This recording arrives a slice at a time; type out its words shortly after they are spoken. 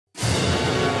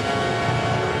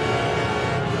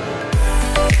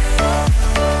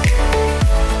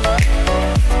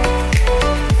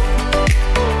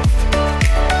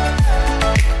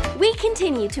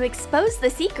continue to expose the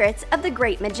secrets of the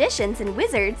great magicians and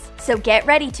wizards, so get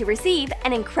ready to receive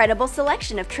an incredible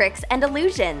selection of tricks and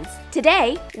illusions.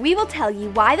 Today, we will tell you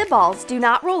why the balls do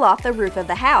not roll off the roof of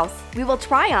the house. We will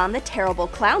try on the terrible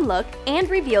clown look and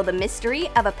reveal the mystery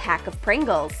of a pack of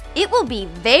Pringles. It will be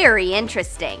very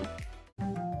interesting.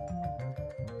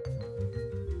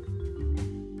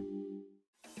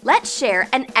 Let's share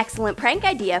an excellent prank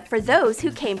idea for those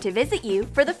who came to visit you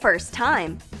for the first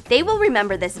time. They will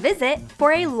remember this visit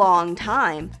for a long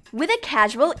time. With a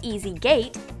casual, easy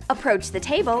gait, approach the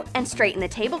table and straighten the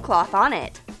tablecloth on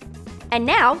it. And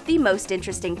now, the most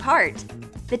interesting part.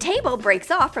 The table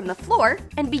breaks off from the floor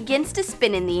and begins to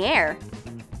spin in the air,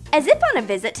 as if on a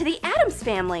visit to the Addams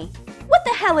family. What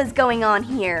the hell is going on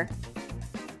here?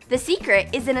 The secret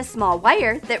is in a small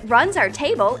wire that runs our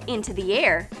table into the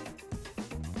air.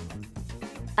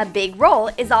 A big role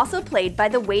is also played by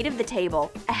the weight of the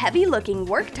table, a heavy-looking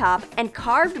worktop, and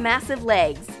carved massive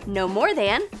legs, no more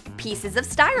than pieces of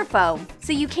styrofoam.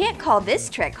 So you can't call this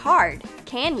trick hard,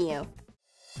 can you?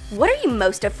 What are you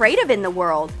most afraid of in the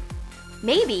world?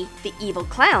 Maybe the evil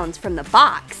clowns from the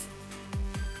box.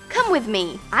 Come with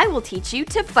me, I will teach you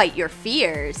to fight your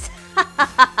fears.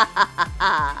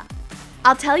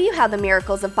 I'll tell you how the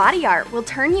miracles of body art will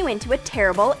turn you into a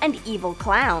terrible and evil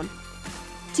clown.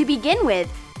 To begin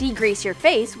with, degrease your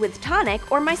face with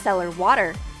tonic or micellar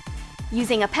water.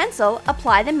 Using a pencil,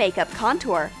 apply the makeup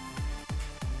contour.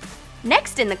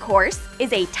 Next in the course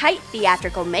is a tight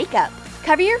theatrical makeup.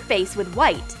 Cover your face with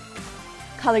white.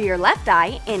 Color your left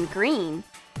eye in green.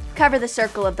 Cover the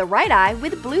circle of the right eye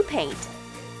with blue paint.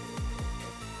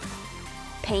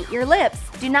 Paint your lips.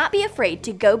 Do not be afraid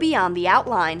to go beyond the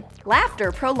outline.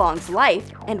 Laughter prolongs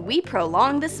life, and we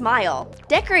prolong the smile.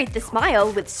 Decorate the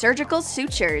smile with surgical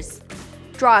sutures.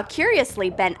 Draw a curiously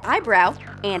bent eyebrow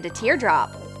and a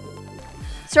teardrop.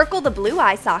 Circle the blue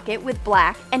eye socket with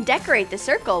black and decorate the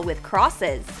circle with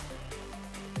crosses.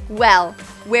 Well,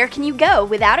 where can you go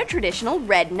without a traditional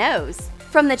red nose?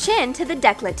 From the chin to the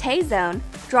décolleté zone,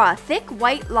 draw a thick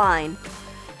white line.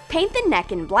 Paint the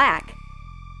neck in black.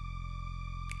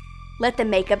 Let the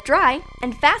makeup dry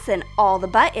and fasten all the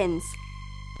buttons.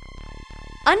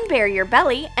 Unbear your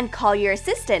belly and call your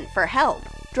assistant for help.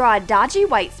 Draw a dodgy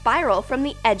white spiral from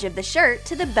the edge of the shirt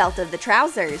to the belt of the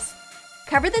trousers.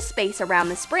 Cover the space around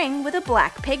the spring with a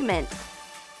black pigment.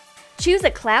 Choose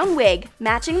a clown wig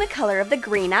matching the color of the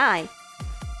green eye.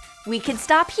 We could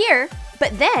stop here,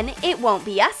 but then it won't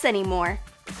be us anymore.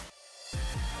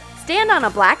 Stand on a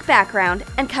black background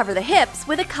and cover the hips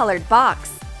with a colored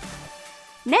box.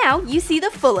 Now you see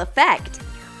the full effect.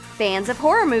 Fans of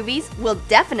horror movies will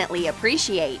definitely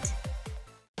appreciate.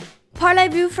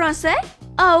 Parlez-vous français?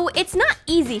 Oh, it's not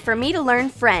easy for me to learn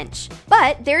French,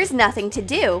 but there is nothing to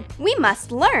do. We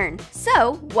must learn.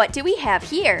 So, what do we have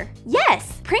here?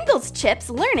 Yes, Pringles chips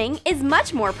learning is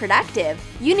much more productive.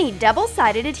 You need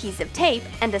double-sided adhesive tape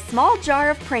and a small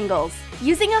jar of Pringles.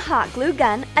 Using a hot glue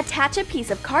gun, attach a piece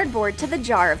of cardboard to the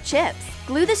jar of chips.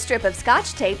 Glue the strip of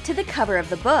scotch tape to the cover of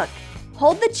the book.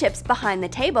 Hold the chips behind the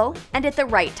table, and at the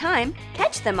right time,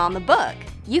 catch them on the book.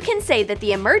 You can say that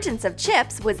the emergence of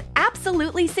chips was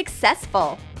absolutely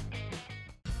successful.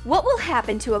 What will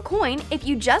happen to a coin if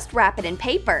you just wrap it in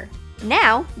paper?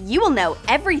 Now, you will know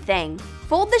everything.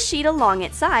 Fold the sheet along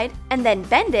its side and then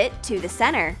bend it to the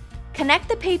center. Connect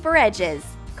the paper edges.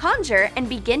 Conjure and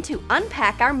begin to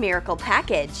unpack our miracle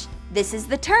package. This is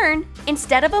the turn.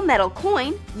 Instead of a metal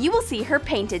coin, you will see her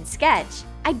painted sketch.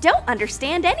 I don't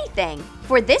understand anything.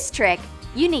 For this trick,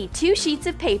 you need 2 sheets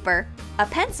of paper, a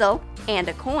pencil, and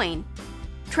a coin.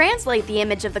 Translate the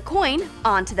image of the coin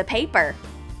onto the paper.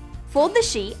 Fold the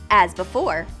sheet as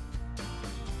before.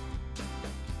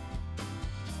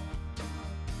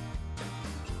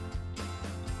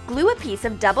 Glue a piece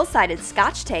of double-sided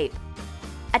scotch tape.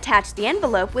 Attach the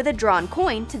envelope with a drawn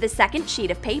coin to the second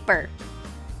sheet of paper.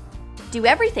 Do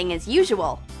everything as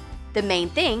usual. The main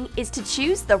thing is to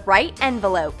choose the right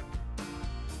envelope.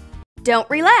 Don't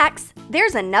relax!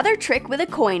 There's another trick with a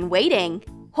coin waiting.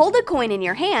 Hold a coin in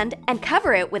your hand and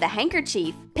cover it with a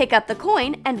handkerchief. Pick up the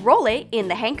coin and roll it in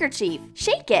the handkerchief.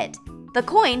 Shake it. The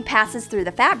coin passes through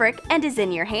the fabric and is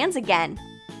in your hands again.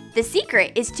 The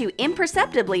secret is to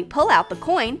imperceptibly pull out the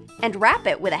coin and wrap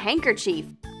it with a handkerchief.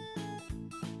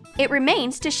 It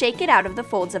remains to shake it out of the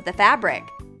folds of the fabric.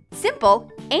 Simple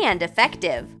and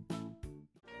effective.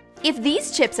 If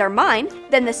these chips are mine,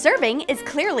 then the serving is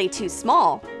clearly too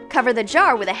small. Cover the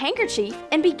jar with a handkerchief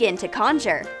and begin to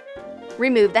conjure.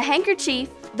 Remove the handkerchief.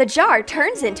 The jar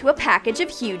turns into a package of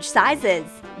huge sizes.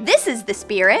 This is the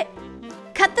spirit!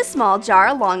 Cut the small jar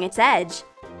along its edge.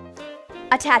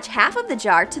 Attach half of the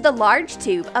jar to the large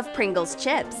tube of Pringles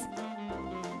chips.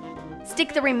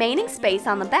 Stick the remaining space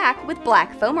on the back with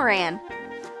black foamiran.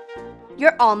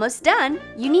 You're almost done.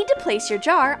 You need to place your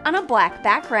jar on a black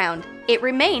background. It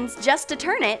remains just to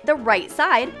turn it the right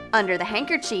side under the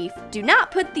handkerchief. Do not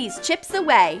put these chips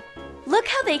away. Look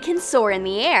how they can soar in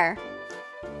the air.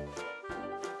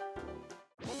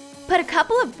 Put a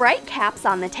couple of bright caps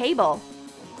on the table.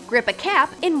 Grip a cap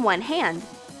in one hand.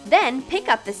 Then pick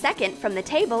up the second from the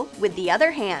table with the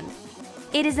other hand.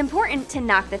 It is important to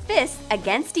knock the fists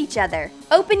against each other.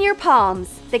 Open your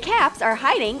palms. The caps are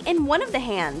hiding in one of the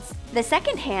hands. The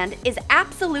second hand is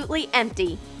absolutely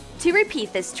empty. To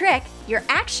repeat this trick, your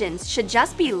actions should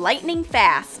just be lightning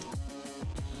fast.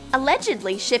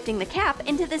 Allegedly shifting the cap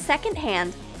into the second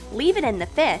hand, leave it in the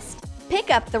fist. Pick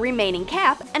up the remaining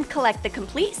cap and collect the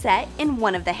complete set in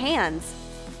one of the hands.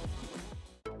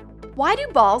 Why do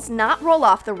balls not roll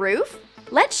off the roof?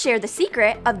 Let's share the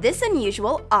secret of this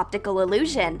unusual optical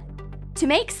illusion. To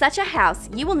make such a house,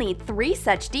 you will need 3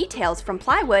 such details from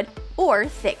plywood or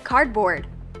thick cardboard.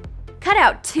 Cut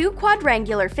out 2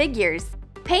 quadrangular figures.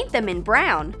 Paint them in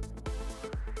brown.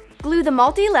 Glue the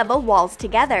multi-level walls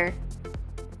together.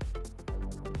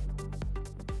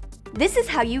 This is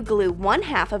how you glue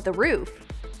 1/2 of the roof.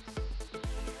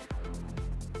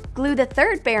 Glue the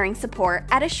third bearing support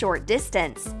at a short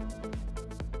distance.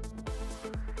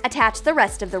 Attach the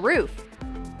rest of the roof.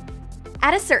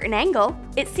 At a certain angle,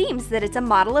 it seems that it's a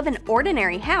model of an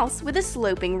ordinary house with a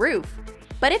sloping roof.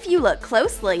 But if you look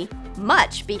closely,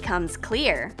 much becomes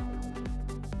clear.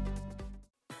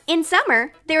 In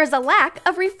summer, there is a lack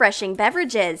of refreshing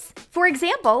beverages. For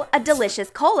example, a delicious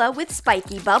cola with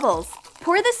spiky bubbles.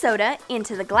 Pour the soda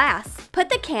into the glass. Put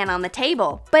the can on the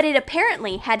table, but it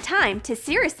apparently had time to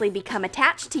seriously become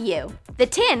attached to you. The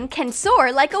tin can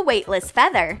soar like a weightless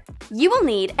feather. You will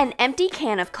need an empty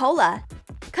can of cola.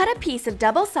 Cut a piece of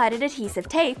double-sided adhesive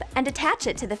tape and attach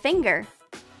it to the finger.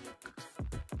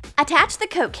 Attach the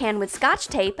Coke can with Scotch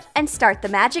tape and start the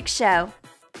magic show.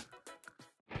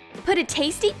 Put a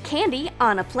tasty candy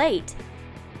on a plate.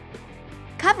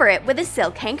 Cover it with a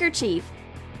silk handkerchief.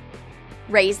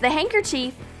 Raise the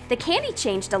handkerchief. The candy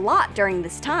changed a lot during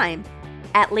this time.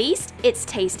 At least, its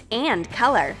taste and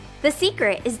color. The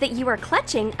secret is that you are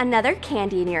clutching another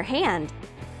candy in your hand.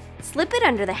 Slip it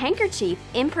under the handkerchief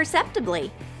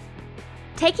imperceptibly.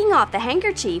 Taking off the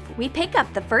handkerchief, we pick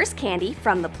up the first candy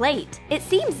from the plate. It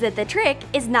seems that the trick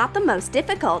is not the most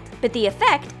difficult, but the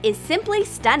effect is simply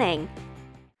stunning.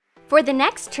 For the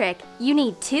next trick, you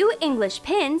need 2 English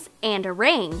pins and a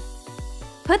ring.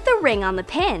 Put the ring on the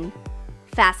pin.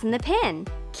 Fasten the pin.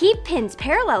 Keep pins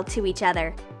parallel to each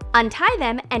other. Untie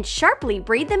them and sharply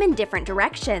braid them in different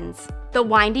directions. The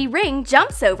windy ring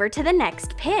jumps over to the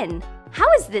next pin.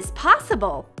 How is this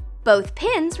possible? Both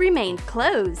pins remained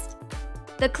closed.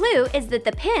 The clue is that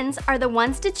the pins are the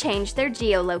ones to change their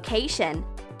geolocation.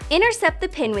 Intercept the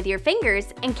pin with your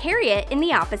fingers and carry it in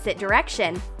the opposite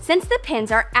direction. Since the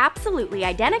pins are absolutely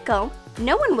identical,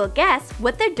 no one will guess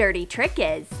what the dirty trick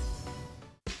is.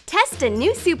 Test a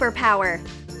new superpower.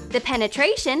 The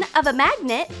penetration of a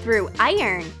magnet through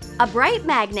iron. A bright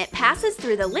magnet passes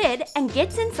through the lid and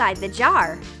gets inside the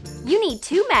jar. You need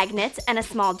 2 magnets and a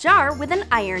small jar with an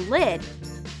iron lid.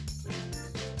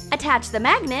 Attach the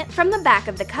magnet from the back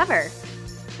of the cover.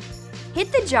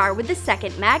 Hit the jar with the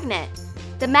second magnet.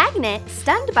 The magnet,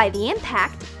 stunned by the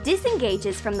impact,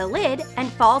 disengages from the lid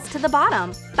and falls to the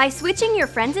bottom. By switching your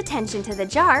friend's attention to the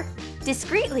jar,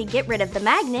 discreetly get rid of the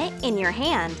magnet in your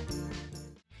hand.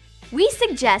 We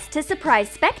suggest to surprise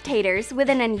spectators with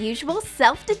an unusual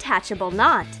self-detachable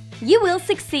knot. You will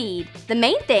succeed. The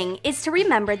main thing is to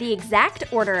remember the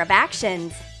exact order of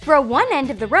actions. Throw one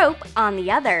end of the rope on the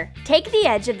other. Take the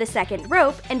edge of the second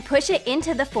rope and push it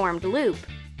into the formed loop.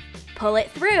 Pull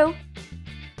it through.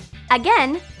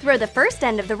 Again, throw the first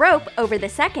end of the rope over the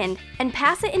second and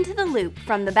pass it into the loop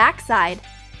from the back side.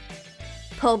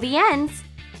 Pull the ends.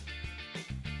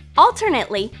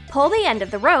 Alternately, pull the end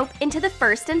of the rope into the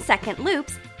first and second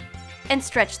loops and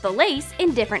stretch the lace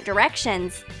in different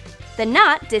directions. The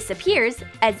knot disappears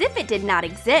as if it did not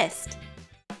exist.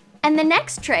 And the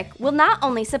next trick will not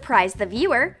only surprise the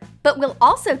viewer, but will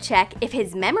also check if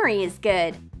his memory is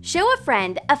good. Show a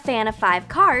friend a fan of 5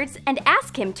 cards and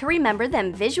ask him to remember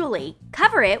them visually.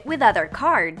 Cover it with other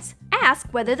cards. Ask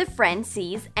whether the friend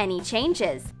sees any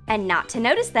changes, and not to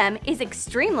notice them is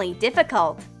extremely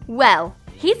difficult. Well,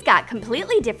 he's got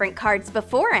completely different cards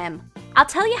before him. I'll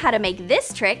tell you how to make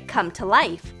this trick come to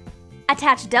life.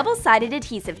 Attach double-sided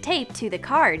adhesive tape to the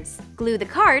cards. Glue the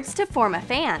cards to form a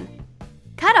fan.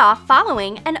 Cut off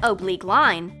following an oblique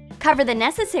line. Cover the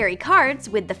necessary cards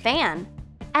with the fan.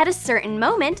 At a certain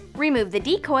moment, remove the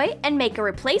decoy and make a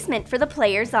replacement for the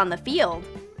players on the field.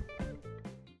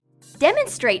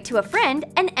 Demonstrate to a friend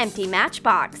an empty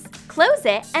matchbox. Close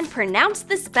it and pronounce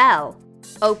the spell.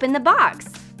 Open the box.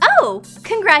 Oh,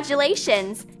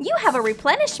 congratulations! You have a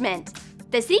replenishment.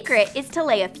 The secret is to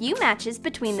lay a few matches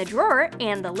between the drawer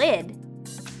and the lid.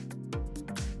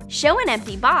 Show an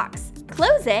empty box.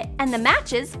 Close it and the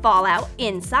matches fall out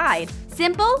inside.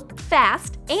 Simple,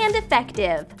 fast, and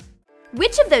effective.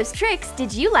 Which of those tricks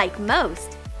did you like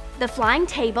most? The flying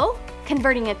table,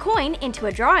 converting a coin into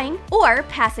a drawing, or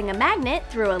passing a magnet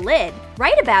through a lid?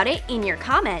 Write about it in your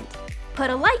comment. Put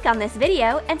a like on this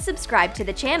video and subscribe to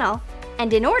the channel.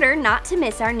 And in order not to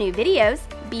miss our new videos,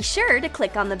 be sure to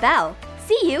click on the bell.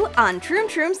 See you on Troom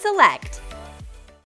Troom Select!